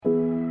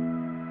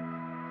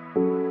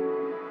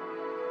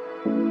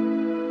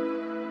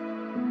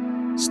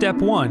Step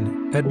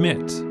 1.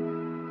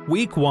 Admit.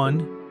 Week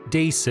 1,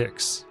 Day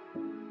 6.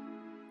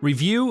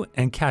 Review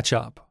and catch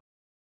up.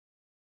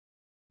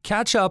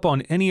 Catch up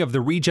on any of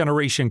the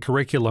regeneration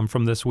curriculum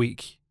from this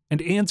week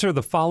and answer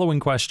the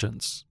following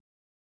questions.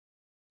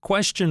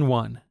 Question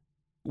 1.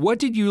 What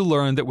did you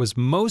learn that was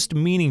most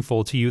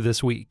meaningful to you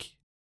this week?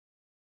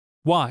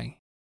 Why?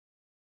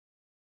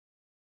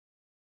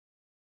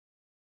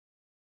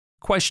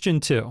 Question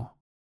 2.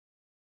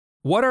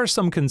 What are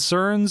some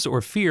concerns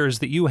or fears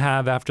that you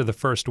have after the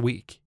first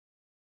week?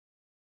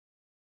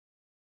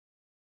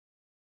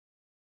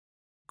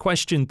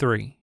 Question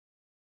 3.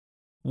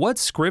 What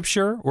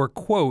scripture or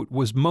quote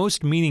was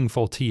most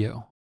meaningful to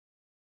you?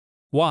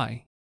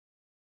 Why?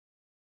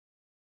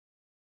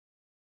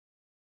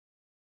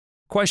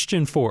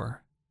 Question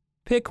 4.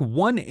 Pick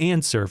one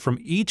answer from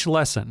each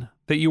lesson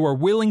that you are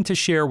willing to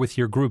share with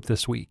your group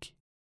this week.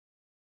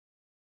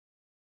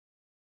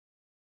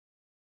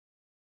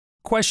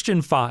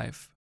 Question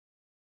 5.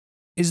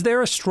 Is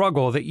there a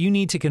struggle that you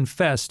need to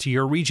confess to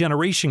your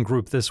regeneration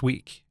group this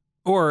week,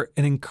 or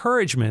an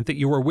encouragement that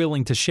you are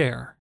willing to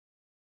share?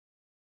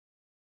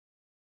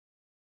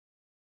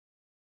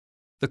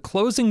 The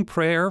closing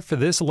prayer for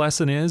this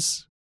lesson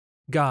is,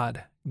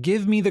 God,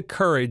 give me the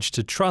courage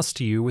to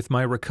trust you with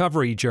my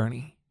recovery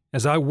journey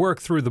as I work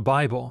through the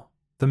Bible,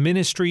 the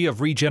ministry of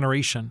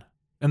regeneration,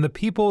 and the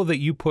people that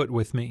you put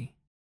with me.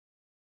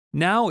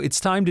 Now it's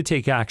time to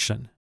take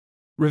action.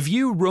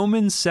 Review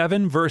Romans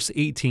 7 verse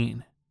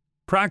 18.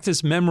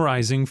 Practice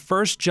memorizing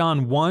 1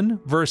 John 1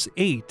 verse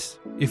 8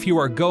 if you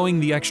are going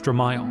the extra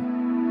mile.